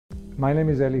My name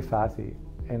is Fathi,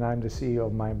 and I'm the CEO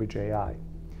of MindBridge Ai.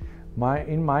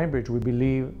 In MindBridge, we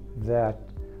believe that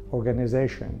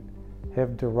organizations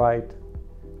have the right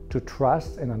to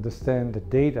trust and understand the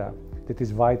data that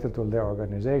is vital to their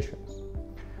organizations.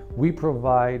 We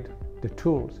provide the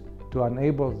tools to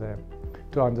enable them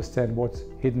to understand what's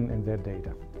hidden in their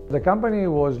data. The company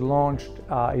was launched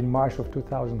in March of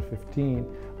 2015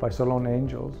 by Solon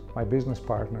Angels, my business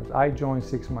partners. I joined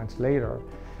 6 months later,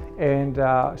 and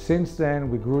since then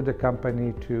we grew the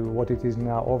company to what it is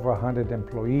now, over 100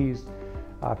 employees.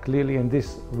 Clearly in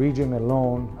this region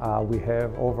alone we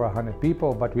have over 100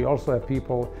 people, but we also have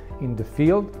people in the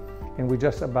field, and we're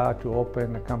just about to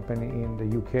open a company in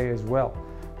the UK as well.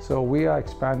 So we are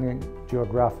expanding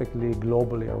geographically,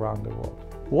 globally around the world.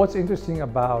 What's interesting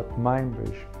about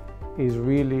MindBridge is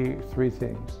really three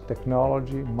things: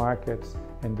 technology, markets,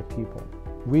 and the people.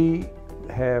 We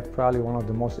have probably one of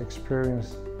the most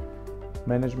experienced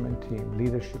management team,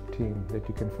 leadership team that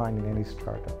you can find in any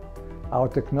startup. Our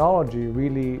technology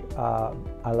really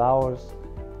allows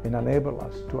and enables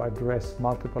us to address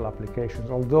multiple applications.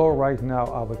 Although right now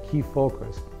our key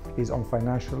focus is on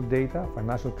financial data,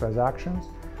 financial transactions,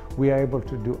 we are able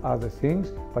to do other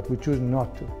things, but we choose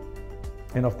not to.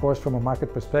 And of course, from a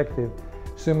market perspective,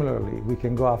 similarly, we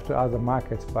can go after other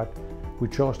markets, but we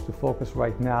chose to focus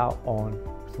right now on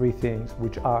three things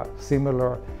which are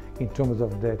similar in terms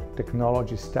of the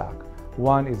technology stack.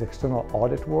 One is external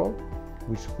audit world,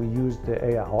 which we use the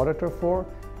AI auditor for.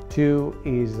 Two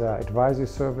is advisory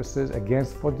services, again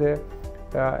for the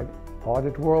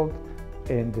audit world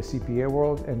and the CPA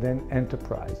world, and then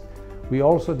enterprise. We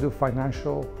also do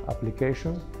financial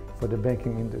applications for the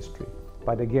banking industry.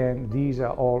 But again, these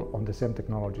are all on the same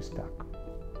technology stack.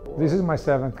 This is my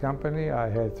 7th company. I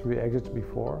had 3 exits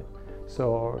before.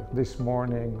 So this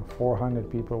morning, 400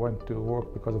 people went to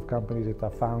work because of companies that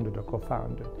are founded or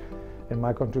co-founded. And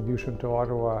my contribution to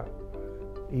Ottawa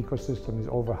ecosystem is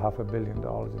over $500 million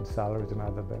in salaries and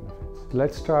other benefits.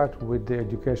 Let's start with the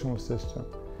educational system.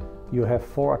 You have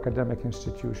 4 academic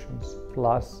institutions,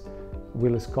 plus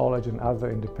Willis College and other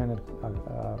independent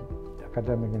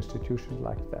academic institutions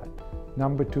like that.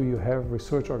 Number 2, you have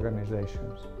research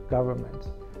organizations, governments.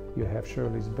 You have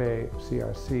Shirley's Bay,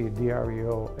 CRC,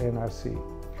 DREO, NRC.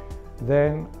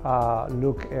 Then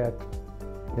look at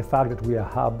the fact that we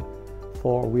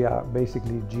are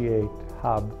basically G8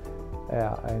 hub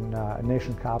and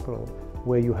nation capital,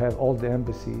 where you have all the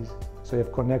embassies, so you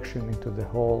have connection into the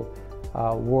whole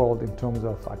world in terms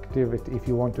of activity if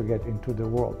you want to get into the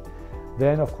world.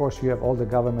 Then of course you have all the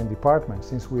government departments.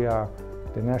 Since we are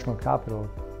the national capital,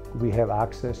 we have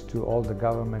access to all the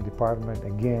government departments,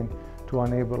 again, to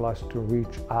enable us to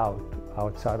reach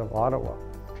outside of Ottawa.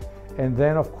 And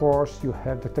then of course you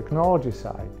have the technology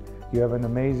side. You have an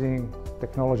amazing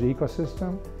technology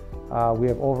ecosystem. We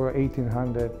have over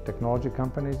 1,800 technology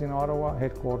companies in Ottawa,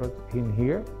 headquartered in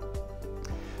here.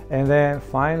 And then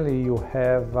finally you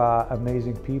have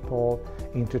amazing people,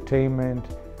 entertainment.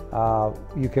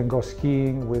 You can go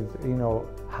skiing with,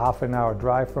 half an hour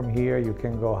drive from here. You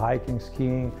can go hiking,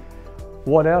 skiing.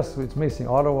 What else is missing?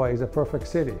 Ottawa is a perfect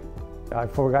city. I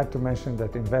forgot to mention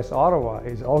that Invest Ottawa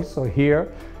is also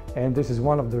here, and this is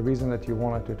one of the reasons that you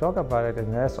wanted to talk about it.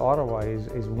 Invest Ottawa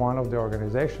is one of the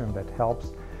organizations that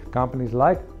helps companies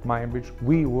like MindBridge.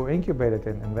 We were incubated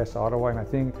in Invest Ottawa, and I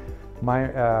think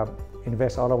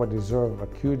Invest Ottawa deserves a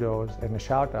kudos and a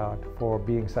shout out for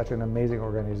being such an amazing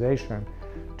organization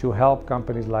to help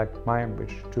companies like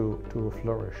MindBridge to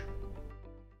flourish.